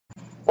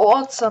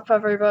What's up,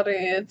 everybody?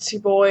 It's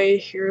your boy.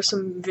 Here's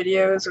some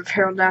videos of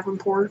Harold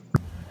Davenport.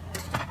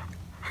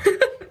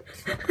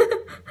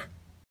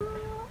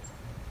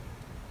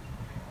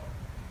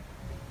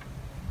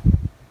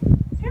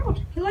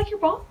 Harold, you like your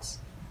box?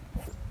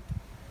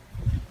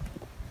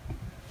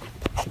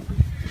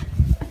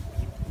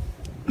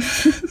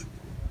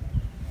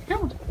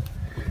 Harold,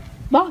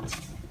 box.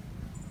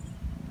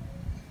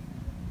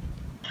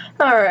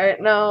 Alright,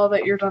 now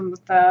that you're done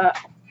with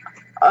that,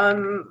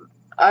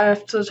 I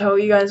have to tell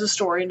you guys a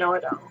story. No, I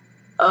don't.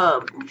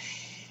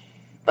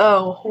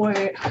 Oh,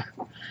 wait.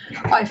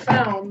 I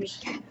found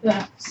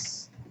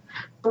this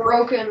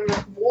broken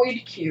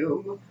void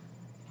cube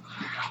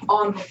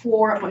on the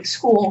floor at my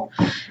school,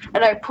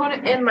 and I put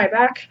it in my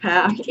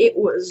backpack. It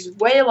was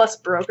way less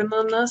broken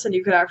than this, and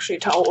you could actually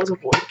tell it was a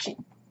void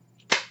cube.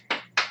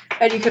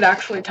 And you could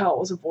actually tell it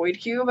was a void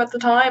cube at the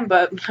time,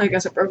 but I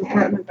guess it broke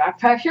apart in my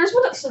backpack. Here's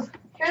what it's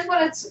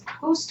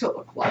supposed to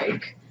look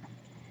like.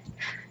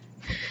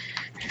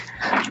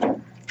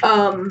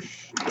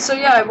 So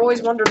yeah, I've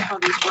always wondered how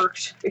these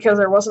worked, because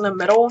there wasn't a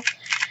middle,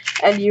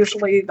 and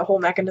usually the whole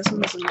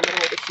mechanism is in the middle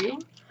of the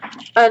cube.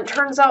 And it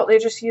turns out they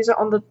just use it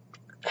on the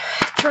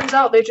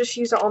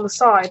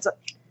sides.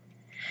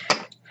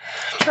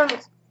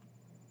 Alright,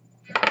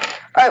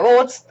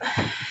 well, it's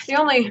the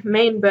only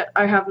main bit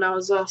I have now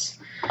is this,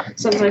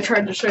 since I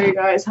tried to show you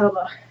guys how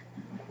to.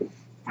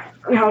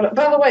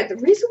 By the way, the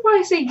reason why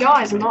I say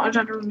guys and not a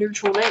gender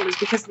neutral name is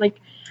because, like,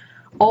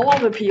 all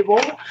of the people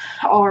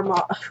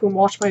who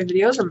watch my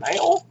videos are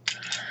male.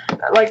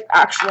 Like,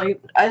 actually,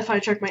 if I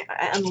check my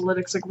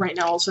analytics, like, right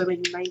now, I'll say,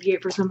 like,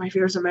 98% of my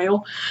viewers are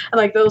male. And,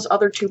 like, those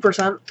other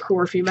 2% who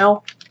are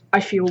female, I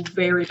feel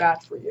very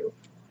bad for you.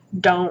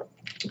 Don't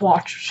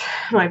watch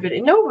my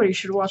video. Nobody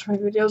should watch my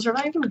videos. They're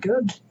not even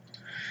good.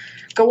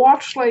 Go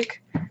watch,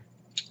 like,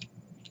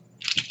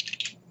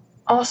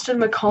 Austin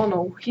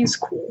McConnell. He's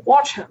cool.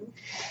 Watch him.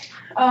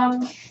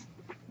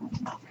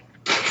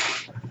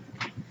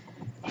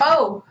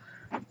 Oh!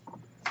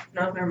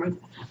 No, never mind.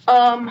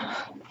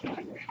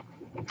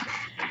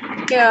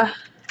 Yeah.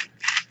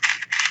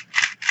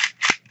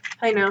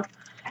 I know.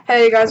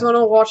 Hey, you guys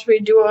wanna watch me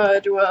do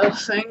a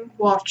thing?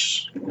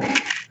 Watch.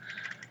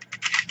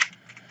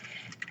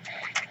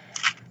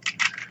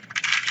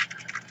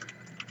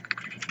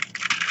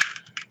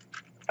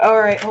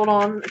 Alright, hold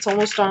on. It's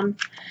almost done.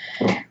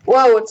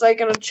 Whoa, it's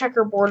like in a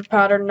checkerboard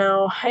pattern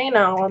now. Hey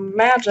now, I'm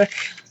magic.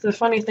 The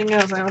funny thing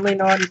is, I only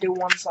know how to do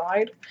one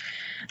side.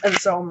 And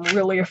so I'm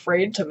really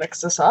afraid to mix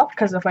this up,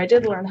 because if I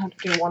did learn how to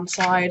do one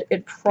side,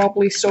 it'd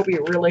probably still be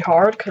really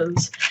hard,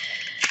 because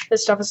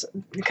this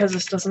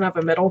doesn't have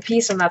a middle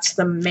piece, and that's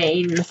the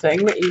main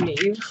thing that you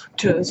need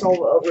to solve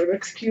a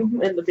Rubik's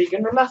Cube in the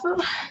beginner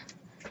method.